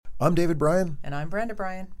I'm David Bryan. And I'm Brenda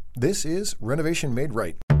Bryan. This is Renovation Made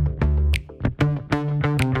Right.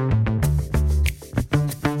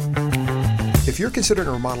 If you're considering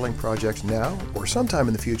a remodeling project now or sometime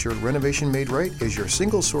in the future, Renovation Made Right is your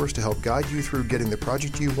single source to help guide you through getting the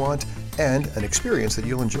project you want and an experience that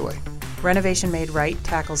you'll enjoy. Renovation Made Right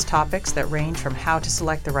tackles topics that range from how to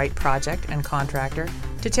select the right project and contractor,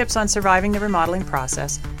 to tips on surviving the remodeling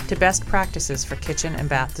process, to best practices for kitchen and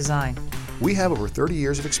bath design. We have over 30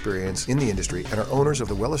 years of experience in the industry and are owners of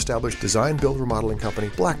the well-established design build remodeling company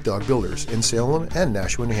Black Dog Builders in Salem and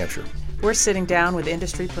Nashua, New Hampshire. We're sitting down with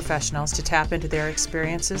industry professionals to tap into their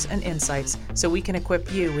experiences and insights so we can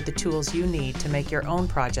equip you with the tools you need to make your own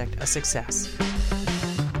project a success.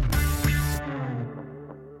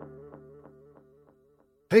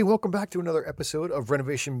 Hey, welcome back to another episode of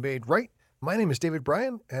Renovation Made Right. My name is David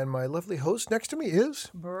Bryan, and my lovely host next to me is...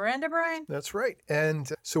 Brenda Bryan. That's right.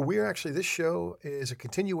 And so this show is a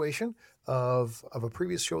continuation of a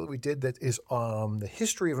previous show that we did that is the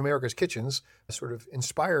history of America's kitchens, sort of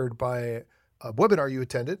inspired by a webinar you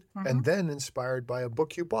attended, and then inspired by a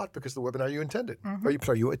book you bought because of the webinar you attended.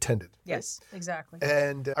 You attended. Yes, exactly.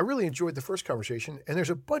 And I really enjoyed the first conversation, and there's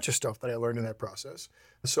a bunch of stuff that I learned in that process.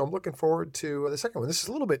 So I'm looking forward to the second one. This is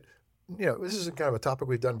a little bit... this isn't kind of a topic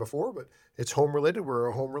we've done before, but it's home-related. We're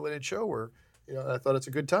a home-related show where, I thought it's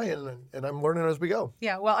a good tie-in, and I'm learning as we go.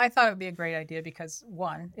 Yeah, well, I thought it would be a great idea because,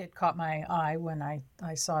 one, it caught my eye when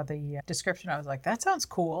I saw the description. I was like, that sounds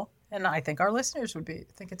cool. And I think our listeners would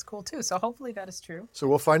think it's cool, too. So hopefully that is true. So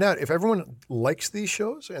we'll find out. If everyone likes these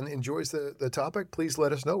shows and enjoys the topic, please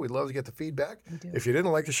let us know. We'd love to get the feedback. We do. If you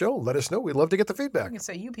didn't like the show, let us know. We'd love to get the feedback.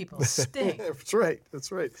 So you people stink. That's right.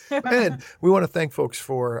 That's right. And we want to thank folks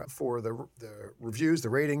for the reviews, the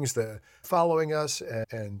ratings, the following us,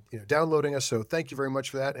 and downloading us. So thank you very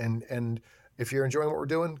much for that. And if you're enjoying what we're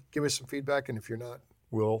doing, give us some feedback. And if you're not,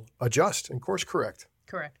 we'll adjust and course correct.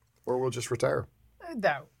 Correct. Or we'll just retire.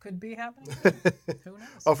 That could be happening. Who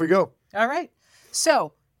knows? Off we go. All right.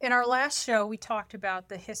 So in our last show, we talked about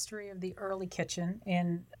the history of the early kitchen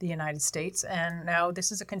in the United States. And now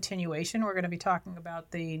this is a continuation. We're going to be talking about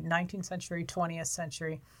the 19th century, 20th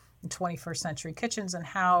century, and 21st century kitchens and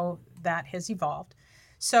how that has evolved.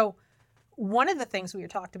 So one of the things we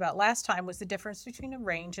talked about last time was the difference between a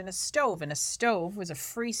range and a stove. And a stove was a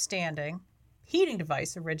freestanding heating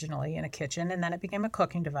device originally in a kitchen, and then it became a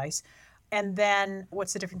cooking device. And then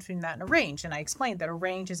what's the difference between that and a range? And I explained that a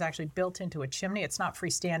range is actually built into a chimney. It's not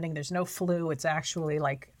freestanding. There's no flue. It's actually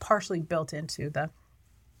like partially built into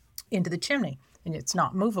the chimney, and it's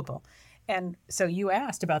not movable. And so you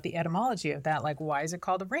asked about the etymology of that, like why is it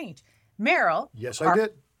called a range? Meryl, yes, I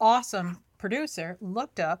did. Awesome producer,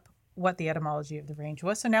 looked up what the etymology of the range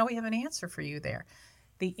was. So now we have an answer for you there.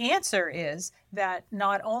 The answer is that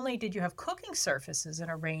not only did you have cooking surfaces in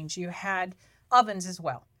a range, you had ovens as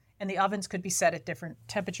well. And the ovens could be set at different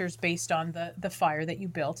temperatures based on the fire that you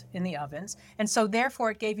built in the ovens. And so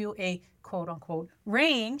therefore it gave you a quote unquote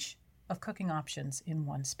range of cooking options in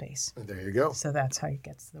one space. And there you go. So that's how you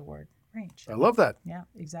get the word range. I love that. Yeah,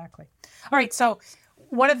 exactly. All right. So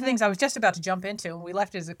one of the things I was just about to jump into, and we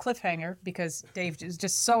left it as a cliffhanger because Dave is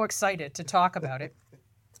just so excited to talk about it.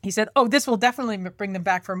 He said, this will definitely bring them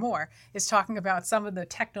back for more, is talking about some of the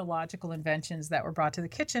technological inventions that were brought to the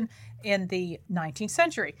kitchen in the 19th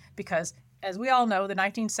century. Because as we all know, the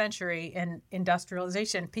 19th century and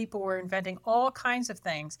industrialization, people were inventing all kinds of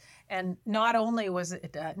things. And not only was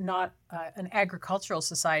it not an agricultural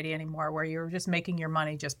society anymore, where you were just making your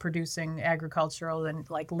money, just producing agricultural and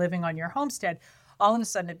like living on your homestead, all of a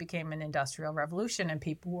sudden it became an industrial revolution and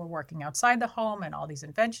people were working outside the home and all these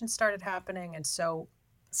inventions started happening. And so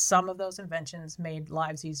some of those inventions made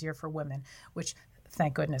lives easier for women, which,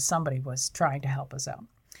 thank goodness, somebody was trying to help us out.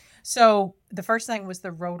 So the first thing was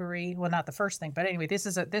the rotary. Well, not the first thing, but anyway, this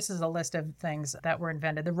is a list of things that were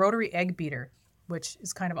invented. The rotary egg beater, which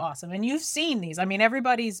is kind of awesome. And you've seen these. I mean,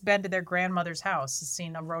 everybody's been to their grandmother's house, has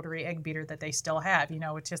seen a rotary egg beater that they still have.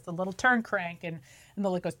 It's just a little turn crank, and the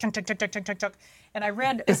lid goes chunk, chunk, chunk, chunk, chunk, chunk, chunk. And I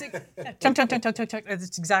read, chunk, chunk, chunk, chunk, chunk, chunk.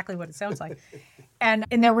 It's exactly what it sounds like. And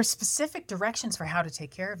there were specific directions for how to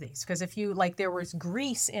take care of these, because if you there was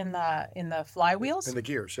grease in the flywheels, in the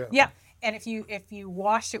gears, yeah. Yeah, and if you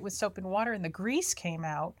washed it with soap and water and the grease came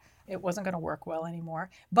out, it wasn't going to work well anymore.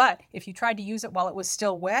 But if you tried to use it while it was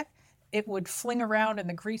still wet, it would fling around and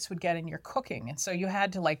the grease would get in your cooking. And so you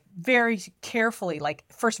had to very carefully,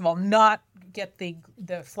 first of all, not get the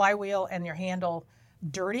flywheel and your handle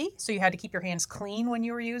dirty. So you had to keep your hands clean when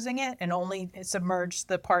you were using it and only submerge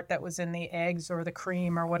the part that was in the eggs or the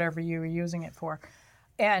cream or whatever you were using it for.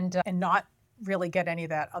 And not really get any of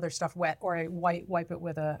that other stuff wet, or wipe it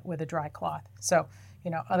with a dry cloth. So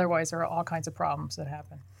Otherwise there are all kinds of problems that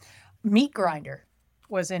happen. Meat grinder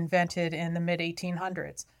was invented in the mid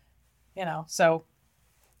 1800s. So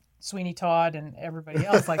Sweeney Todd and everybody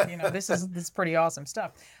else, this is pretty awesome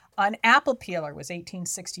stuff. An apple peeler was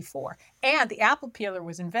 1864. And the apple peeler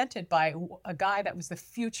was invented by a guy that was the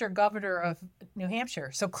future governor of New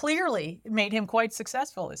Hampshire. So clearly it made him quite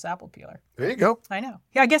successful, this apple peeler. There you go. I know.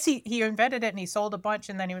 Yeah, I guess he invented it and he sold a bunch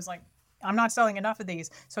and then he was like, I'm not selling enough of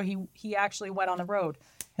these. So he actually went on the road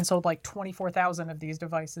and sold like 24,000 of these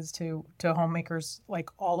devices to homemakers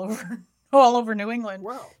all over New England.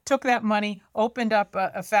 Wow. Took that money, opened up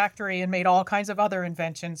a factory, and made all kinds of other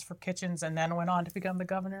inventions for kitchens, and then went on to become the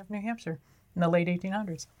governor of New Hampshire in the late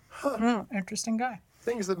 1800s. Interesting guy.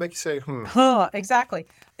 Things that make you say, Exactly.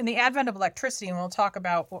 In the advent of electricity, and we'll talk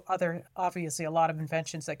about obviously a lot of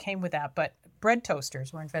inventions that came with that, but bread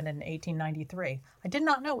toasters were invented in 1893. I did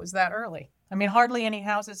not know it was that early. I mean, hardly any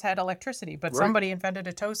houses had electricity, but somebody invented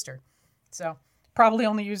a toaster. So probably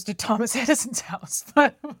only used at Thomas Edison's house,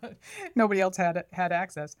 but nobody else had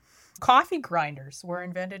access. Coffee grinders were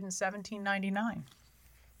invented in 1799.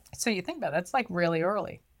 So you think about it, that's really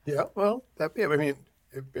early. Yeah, well,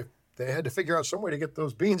 if they had to figure out some way to get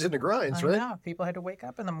those beans into grinds, right? Yeah, people had to wake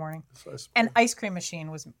up in the morning. An ice cream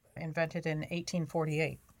machine was invented in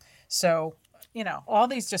 1848. So, all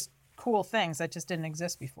these just cool things that just didn't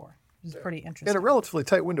exist before. It was pretty interesting. In a relatively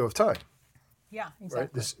tight window of time. Yeah,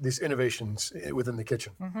 exactly. Right? These innovations within the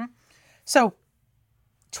kitchen. Mm-hmm. So,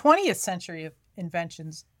 20th century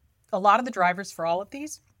inventions, a lot of the drivers for all of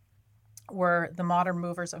these were the modern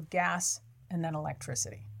movers of gas and then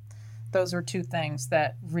electricity. Those were two things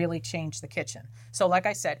that really changed the kitchen. So like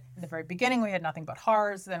I said, in the very beginning, we had nothing but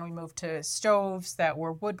hearths. Then we moved to stoves that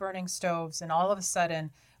were wood-burning stoves. And all of a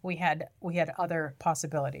sudden, we had other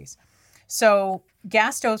possibilities. So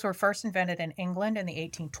gas stoves were first invented in England in the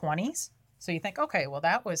 1820s. So you think, okay, well,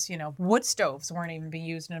 that was, wood stoves weren't even being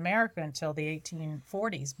used in America until the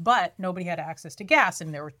 1840s. But nobody had access to gas.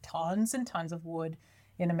 And there were tons and tons of wood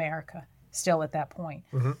in America still at that point.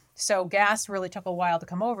 Mm-hmm. So gas really took a while to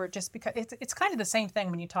come over just because it's kind of the same thing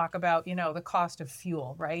when you talk about, the cost of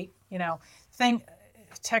fuel, right?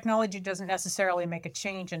 Technology doesn't necessarily make a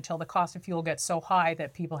change until the cost of fuel gets so high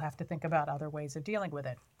that people have to think about other ways of dealing with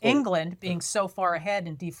it. England, being so far ahead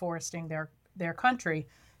in deforesting their country,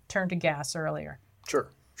 turned to gas earlier. Sure.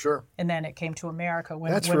 And then it came to America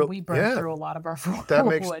when we burned through a lot of our wood.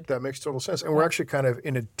 That makes total sense. And we're actually kind of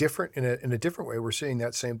in a different way. We're seeing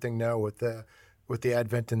that same thing now with the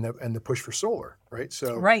advent and the push for solar, right?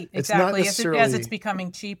 So right, exactly. It's not necessarily, as it's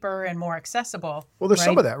becoming cheaper and more accessible. Well, there's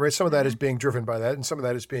some of that, right? Some of that is being driven by that, and some of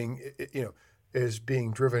that is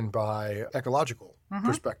being driven by ecological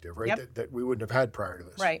perspective, right? Yep. That we wouldn't have had prior to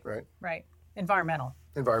this. Right. Environmental,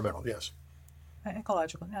 yes.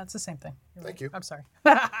 Ecological. No, it's the same thing. Thank you. I'm sorry.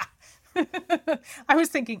 I was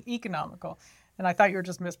thinking economical, and I thought you were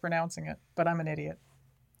just mispronouncing it, but I'm an idiot.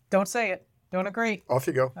 Don't say it. Don't agree. Off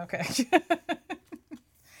you go. Okay.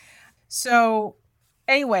 So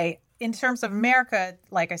anyway, in terms of America,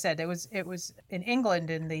 like I said, it was in England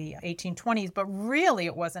in the 1820s, but really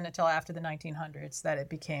it wasn't until after the 1900s that it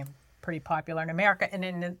became pretty popular in America. And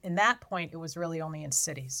in that point, it was really only in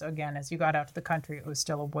cities. So again, as you got out to the country, it was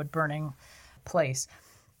still a wood-burning place.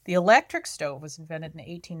 The electric stove was invented in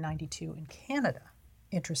 1892 in Canada,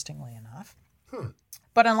 interestingly enough.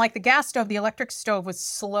 But unlike the gas stove, the electric stove was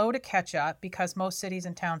slow to catch up because most cities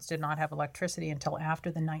and towns did not have electricity until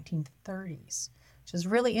after the 1930s, which is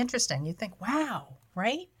really interesting. You think, wow,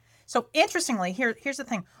 right? So interestingly, here's the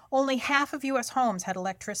thing. Only half of U.S. homes had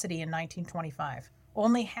electricity in 1925.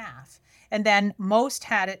 Only half. And then most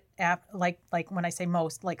had it, like when I say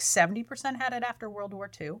most, like 70% had it after World War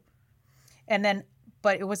II. And then,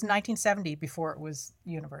 but it was 1970 before it was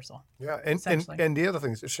universal. Yeah, and the other thing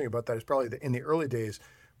that's interesting about that is probably in the early days,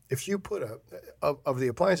 if you put of the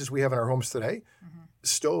appliances we have in our homes today,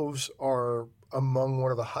 stoves are among one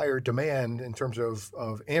of the higher demand in terms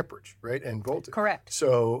of amperage, right, and voltage. Correct.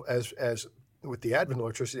 So as with the advent of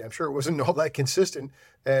electricity, I'm sure it wasn't all that consistent.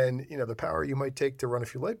 And, the power you might take to run a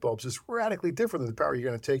few light bulbs is radically different than the power you're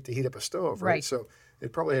going to take to heat up a stove, right? So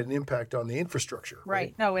it probably had an impact on the infrastructure.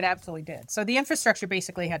 Right. No, it absolutely did. So the infrastructure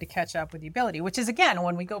basically had to catch up with the ability, which is, again,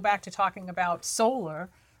 when we go back to talking about solar,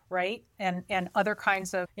 right, and other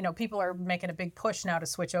kinds of, people are making a big push now to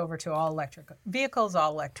switch over to all electric vehicles,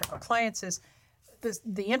 all electric appliances.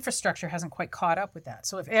 The infrastructure hasn't quite caught up with that.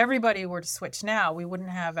 So if everybody were to switch now, we wouldn't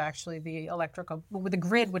have actually the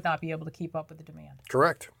grid would not be able to keep up with the demand.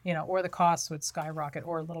 Correct. Or the costs would skyrocket,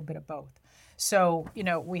 or a little bit of both. So,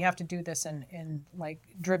 we have to do this in like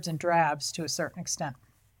dribs and drabs to a certain extent.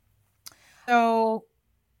 So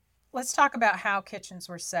let's talk about how kitchens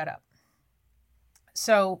were set up.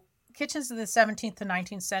 So kitchens of the 17th to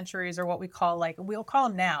 19th centuries are what we call, like, we'll call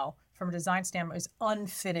them now from a design standpoint, is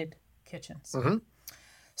unfitted kitchens. Mm-hmm.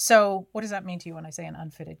 So what does that mean to you when I say an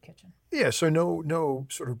unfitted kitchen? Yeah, so no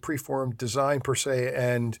sort of preformed design per se,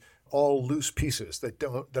 and all loose pieces that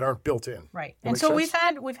aren't built in. Right. That And make so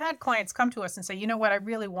sense? we've had clients come to us and say, you know what, I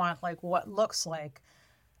really want like what looks like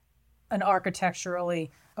an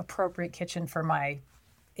architecturally appropriate kitchen for my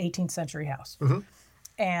 18th century house. Mm-hmm.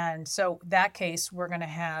 And so that case, we're going to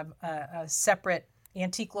have a separate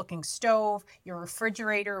antique looking stove. Your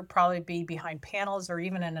refrigerator would probably be behind panels or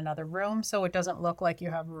even in another room, so it doesn't look like you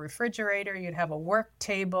have a refrigerator. You'd have a work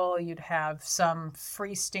table, you'd have some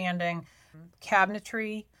freestanding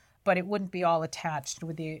cabinetry, but it wouldn't be all attached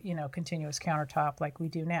with the, continuous countertop like we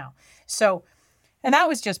do now. So, and that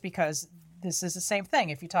was just because this is the same thing.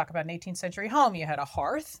 If you talk about an 18th century home, you had a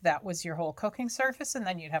hearth, that was your whole cooking surface, and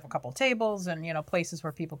then you'd have a couple tables and, places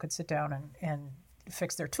where people could sit down and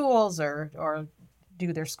fix their tools or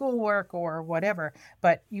do their schoolwork or whatever,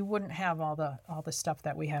 but you wouldn't have all the stuff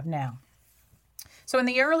that we have now. So in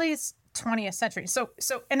the early 20th century,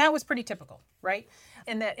 and that was pretty typical, right?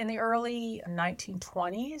 In the early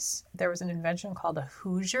 1920s, there was an invention called a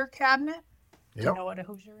Hoosier cabinet. Do you know what a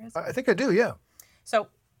Hoosier is? I think I do, yeah. So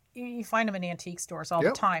you find them in antique stores all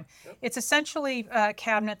Yep. the time. Yep. It's essentially a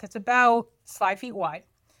cabinet that's about 5 feet wide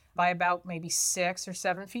by about maybe 6 or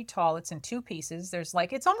 7 feet tall. It's in two pieces.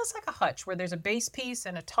 It's almost like a hutch where there's a base piece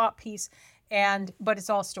and a top piece, but it's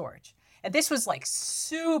all storage. And this was like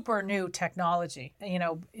super new technology,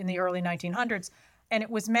 in the early 1900s. And it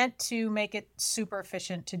was meant to make it super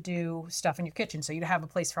efficient to do stuff in your kitchen. So you'd have a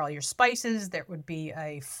place for all your spices. There would be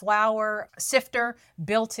a flour sifter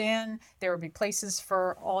built in. There would be places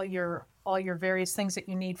for all your various things that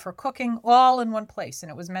you need for cooking, all in one place. And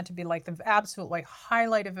it was meant to be like the absolute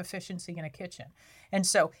highlight of efficiency in a kitchen. And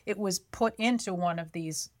so it was put into one of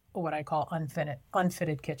these, what I call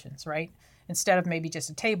unfitted kitchens, right? Instead of maybe just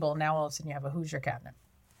a table, now all of a sudden you have a Hoosier cabinet.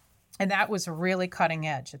 And that was really cutting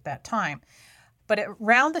edge at that time. But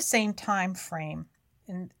around the same time frame,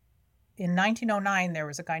 in 1909, there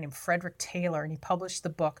was a guy named Frederick Taylor, and he published the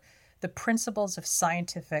book, The Principles of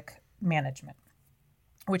Scientific Management,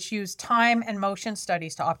 which used time and motion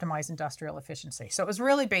studies to optimize industrial efficiency. So it was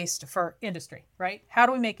really based for industry, right? How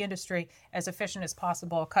do we make industry as efficient as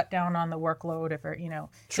possible, cut down on the workload,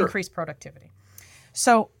 Sure. increase productivity?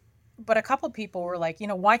 So, but a couple people were like,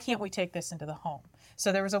 why can't we take this into the home?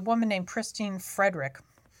 So there was a woman named Christine Frederick,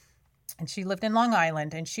 and she lived in Long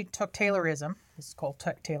Island, and she took Taylorism, this is called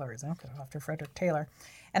Taylorism, after Frederick Taylor,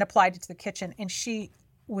 and applied it to the kitchen. And she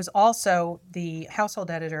was also the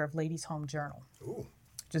household editor of Ladies' Home Journal, Ooh.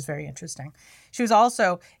 which is very interesting. She was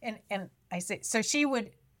also, and I say, so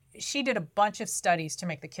she did a bunch of studies to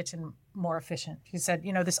make the kitchen more efficient. She said,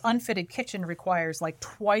 this unfitted kitchen requires like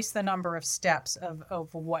twice the number of steps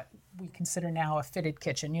of what we consider now a fitted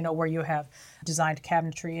kitchen, where you have designed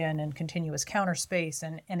cabinetry and continuous counter space,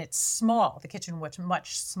 and it's small. The kitchen was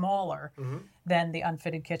much smaller than the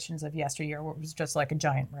unfitted kitchens of yesteryear, where it was just like a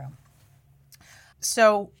giant room.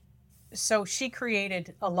 So she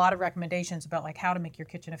created a lot of recommendations about like how to make your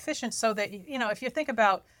kitchen efficient, so that, if you think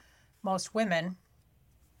about most women,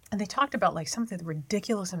 and they talked about like some of the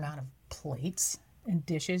ridiculous amount of plates and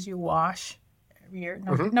dishes you wash every year.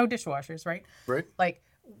 No dishwashers, right? Right. Like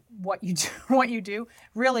what you do.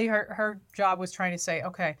 Really, her job was trying to say,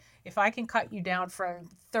 okay, if I can cut you down from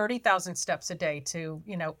 30,000 steps a day to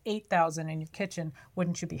 8,000 in your kitchen,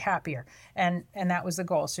 wouldn't you be happier? And that was the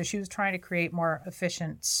goal. So she was trying to create more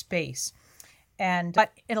efficient space.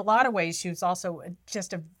 But in a lot of ways, she was also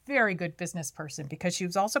just a very good business person, because she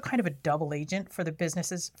was also kind of a double agent for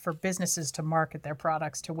businesses to market their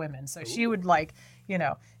products to women. So she would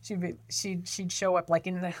she'd show up like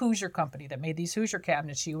in the Hoosier company that made these Hoosier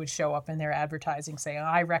cabinets. She would show up in their advertising saying,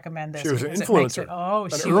 I recommend this. She was an because it makes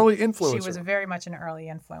influencer. An early influencer. She was very much an early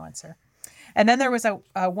influencer. And then there was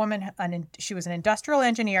a woman, she was an industrial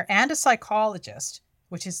engineer and a psychologist,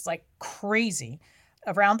 which is like crazy.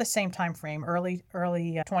 Around the same time frame, early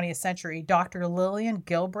 20th century, Dr. Lillian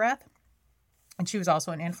Gilbreth, and she was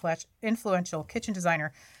also an influential kitchen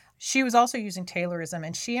designer. She was also using Taylorism,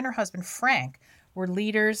 and she and her husband Frank were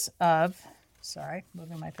leaders of,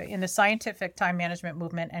 in the scientific time management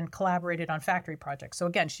movement, and collaborated on factory projects. So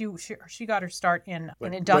again, she got her start in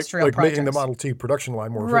industrial like projects. making the Model T production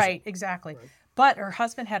line more efficient. Right, exactly. Right. But her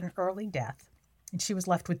husband had an early death. And she was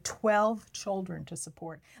left with 12 children to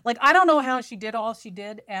support. Like, I don't know how she did all she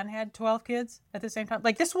did and had 12 kids at the same time.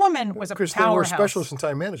 Like, this woman was a Because powerhouse. they were specialists in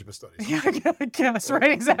time management studies. Yeah, I guess,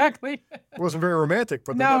 right? Exactly. It wasn't very romantic,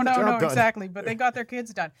 but they No, got the job done. exactly. But they got their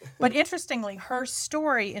kids done. But interestingly, her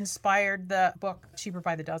story inspired the book Cheaper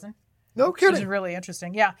by the Dozen. No Which is kidding. really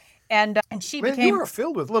interesting. Yeah. And she Man, became you are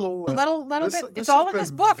filled with little bit. It's this all has in this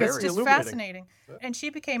been book. It's very just illuminating. fascinating. And she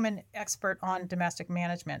became an expert on domestic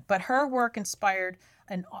management. But her work inspired,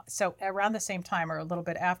 so around the same time or a little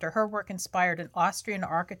bit after, her work inspired an Austrian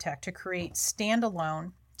architect to create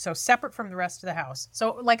standalone, so separate from the rest of the house.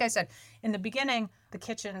 So like I said, in the beginning, the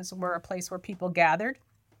kitchens were a place where people gathered.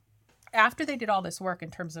 After they did all this work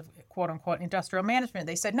in terms of quote unquote industrial management,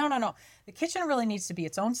 they said, no. The kitchen really needs to be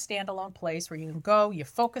its own standalone place where you can go, you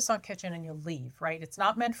focus on kitchen and you leave, right? It's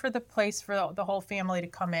not meant for the place for the whole family to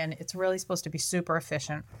come in. It's really supposed to be super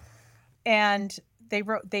efficient. And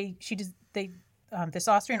this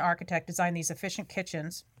Austrian architect designed these efficient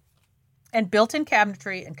kitchens and built-in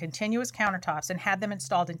cabinetry and continuous countertops and had them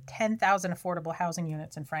installed in 10,000 affordable housing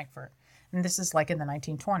units in Frankfurt. And this is like in the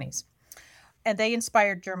 1920s. And they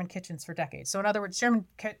inspired German kitchens for decades. So in other words, German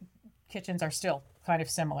kitchens are still kind of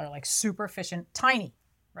similar, like super efficient, tiny,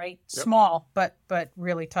 right? Yep. Small, but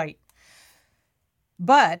really tight.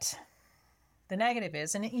 But the negative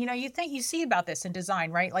is, and you see about this in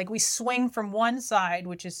design, right? Like we swing from one side,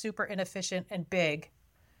 which is super inefficient and big,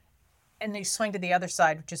 and you swing to the other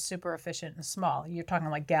side, which is super efficient and small. You're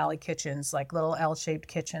talking like galley kitchens, like little L-shaped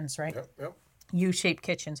kitchens, right? Yep. U-shaped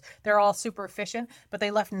kitchens. They're all super efficient, but they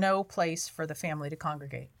left no place for the family to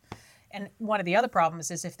congregate. And one of the other problems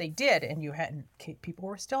is if they did, and people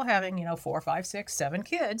were still having, 4, 5, 6, 7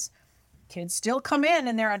 kids still come in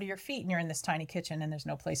and they're under your feet and you're in this tiny kitchen and there's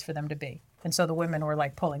no place for them to be. And so the women were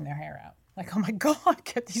like pulling their hair out. Like, oh my God,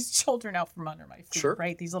 get these children out from under my feet, Sure.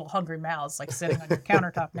 right? These little hungry mouths like sitting on your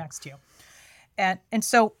countertop next to you. And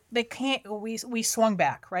so we swung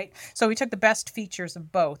back, right? So we took the best features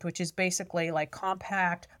of both, which is basically like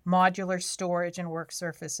compact, modular storage and work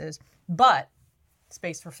surfaces, but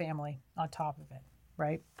space for family on top of it,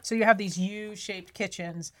 right? So you have these U-shaped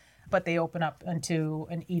kitchens, but they open up into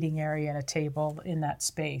an eating area and a table in that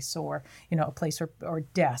space or, a place or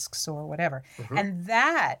desks or whatever. Mm-hmm. And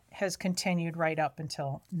that has continued right up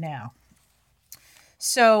until now.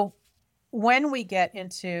 So when we get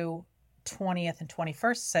into 20th and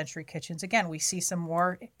 21st century kitchens, again, we see some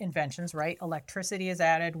more inventions, right? Electricity is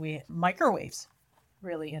added. Microwaves,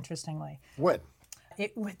 really interestingly. When?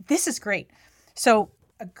 This is great. So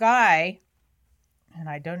a guy, and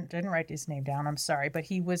I didn't write his name down, I'm sorry, but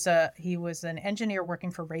he was an engineer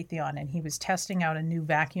working for Raytheon, and he was testing out a new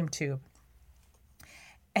vacuum tube.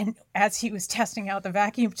 And as he was testing out the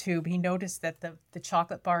vacuum tube, he noticed that the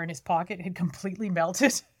chocolate bar in his pocket had completely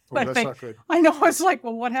melted. Oh, that's not good. I know. I was like,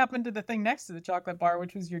 well, what happened to the thing next to the chocolate bar,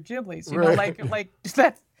 which was your Ghiblis? Right. Like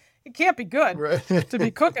that. It can't be good to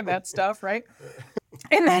be cooking that stuff, right?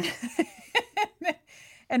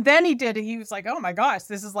 And then he was like, oh my gosh,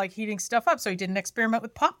 this is like heating stuff up. So he did an experiment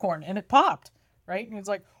with popcorn, and it popped, right? And he was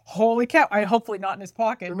like, holy cow! Hopefully not in his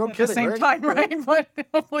pocket No at kidding, the same right? time, right? But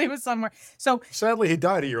hopefully it was somewhere. So Sadly, he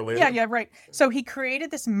died a year later. yeah, right. So he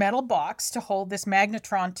created this metal box to hold this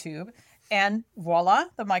magnetron tube. And voila,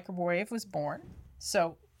 the microwave was born.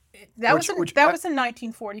 So that was in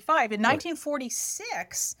 1945. In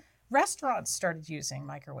 1946, restaurants started using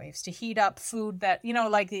microwaves to heat up food that,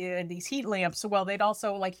 like these heat lamps. Well, they'd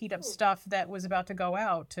also like heat up stuff that was about to go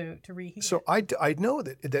out to reheat. So I know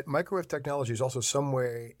that microwave technology is also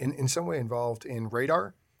in some way involved in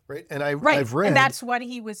radar, right? And I've read, and that's what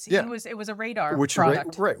he was. Yeah. It was a radar which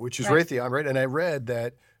product, which is Raytheon, right? And I read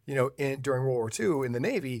that during World War II in the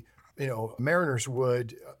Navy, mariners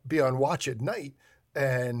would be on watch at night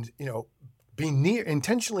and,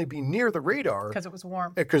 intentionally be near the radar. Because it was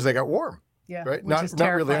warm. Because they got warm. Yeah. Right? Which is Not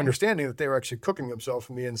really terrifying. understanding that they were actually cooking themselves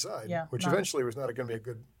from the inside. Yeah, Which eventually was not going to be a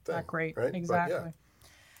good thing. Not great. Right? Exactly. But, yeah.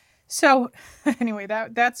 So anyway,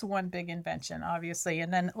 that's one big invention, obviously.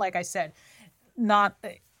 And then, like I said,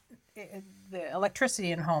 the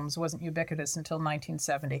electricity in homes wasn't ubiquitous until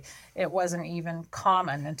 1970. It wasn't even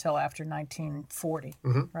common until after 1940,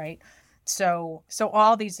 right? So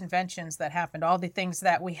all these inventions that happened, all the things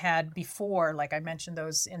that we had before, like I mentioned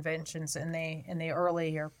those inventions in the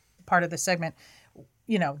earlier part of the segment,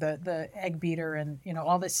 the egg beater and,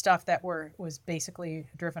 all this stuff that was basically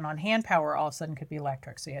driven on hand power all of a sudden could be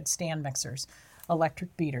electric. So you had stand mixers,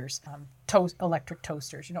 electric beaters, electric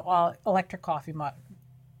toasters, all electric coffee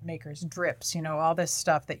makers, drips, all this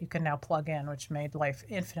stuff that you can now plug in, which made life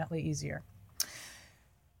infinitely easier.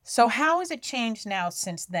 So how has it changed now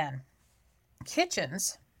since then?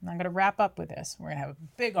 Kitchens And I'm going to wrap up with this. We're going to have a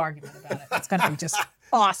big argument about it. It's going to be just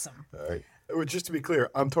awesome. All right. Well, just to be clear,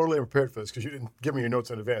 I'm totally unprepared for this because you didn't give me your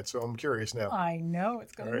notes in advance, so I'm curious now. I know.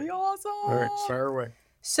 It's going to be awesome. All right, fire away.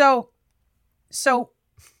 So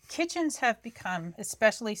kitchens have become,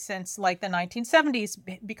 especially since like the 1970s,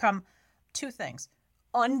 become two things.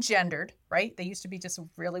 Ungendered, right? They used to be just a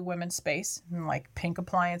really women's space, and like pink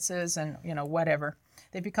appliances and, whatever.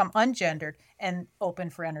 They become ungendered and open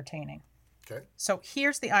for entertaining. Okay. So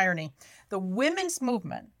here's the irony. The women's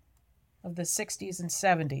movement of the 60s and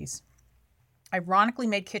 70s ironically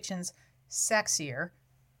made kitchens sexier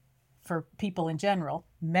for people in general,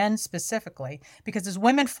 men specifically, because as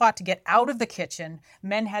women fought to get out of the kitchen,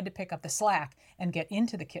 men had to pick up the slack and get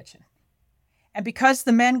into the kitchen. And because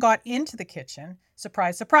the men got into the kitchen,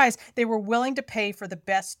 surprise, surprise, they were willing to pay for the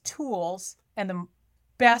best tools and the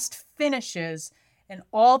best finishes and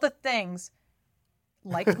all the things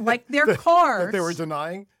like their cars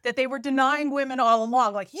That they were denying women all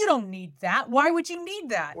along. Like, you don't need that. Why would you need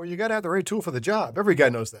that? Well, you got to have the right tool for the job. Every guy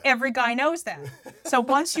knows that. Every guy knows that. So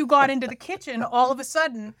once you got into the kitchen, all of a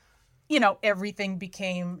sudden, everything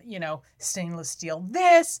became, stainless steel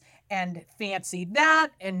this and fancy that,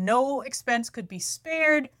 and no expense could be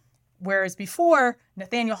spared. Whereas before,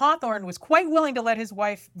 Nathaniel Hawthorne was quite willing to let his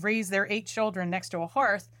wife raise their 8 children next to a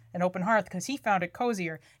hearth, an open hearth, because he found it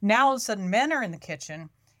cozier. Now all of a sudden men are in the kitchen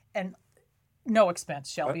and no expense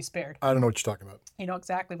shall be spared. I don't know what you're talking about. You know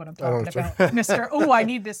exactly what I'm talking about, Mr. Oh, I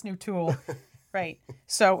need this new tool. Right.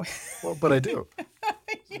 So. Well, but I do.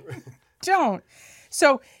 You don't.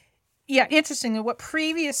 So, yeah, interestingly, what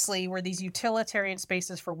previously were these utilitarian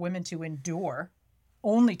spaces for women to endure,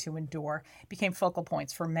 only to endure, became focal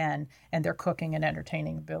points for men and their cooking and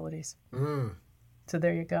entertaining abilities. So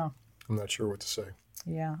there you go. I'm not sure what to say.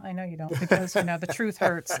 Yeah, I know you don't, because the truth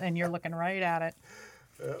hurts and you're looking right at it.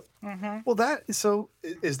 Well, is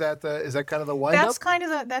that kind of the wind up?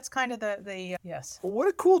 That's kind of the yes. Well, what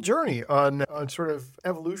a cool journey on sort of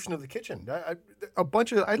evolution of the kitchen. I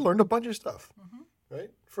learned a bunch of stuff, right,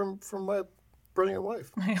 from my brilliant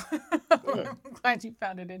wife. I'm glad you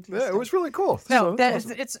found it interesting. Yeah, it was really cool. No,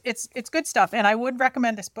 awesome. it's good stuff, and I would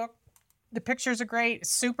recommend this book. The pictures are great,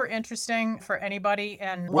 super interesting for anybody,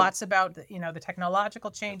 and lots about the technological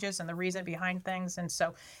changes and the reason behind things. And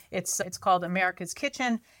so it's called America's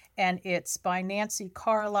Kitchen, and it's by Nancy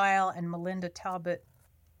Carlisle and Melinda Talbot.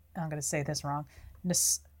 I'm going to say this wrong.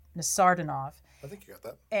 Nasardanov. I think you got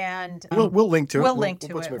that. And we'll link to it. We'll link to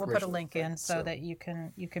it. We'll put a information. link in so that you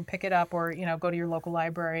can pick it up, or go to your local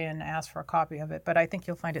library and ask for a copy of it. But I think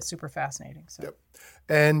you'll find it super fascinating. So. Yep.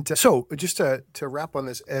 And so just to wrap on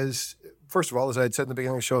this, first of all, as I had said in the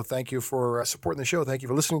beginning of the show, thank you for supporting the show. Thank you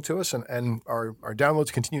for listening to us, and our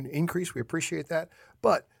downloads continue to increase. We appreciate that.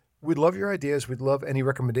 But we'd love your ideas. We'd love any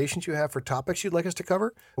recommendations you have for topics you'd like us to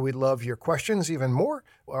cover. We'd love your questions even more.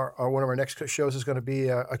 One of our next shows is going to be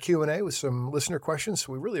a Q&A with some listener questions.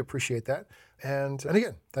 So we really appreciate that. And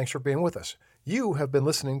again, thanks for being with us. You have been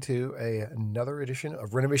listening to another edition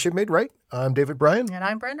of Renovation Made Right. I'm David Bryan. And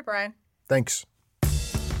I'm Brenda Bryan. Thanks.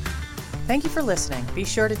 Thank you for listening. Be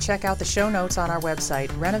sure to check out the show notes on our website,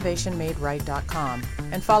 renovationmaderight.com,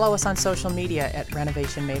 and follow us on social media at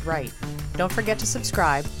Renovation Made Right. Don't forget to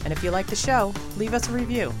subscribe, and if you like the show, leave us a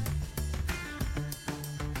review.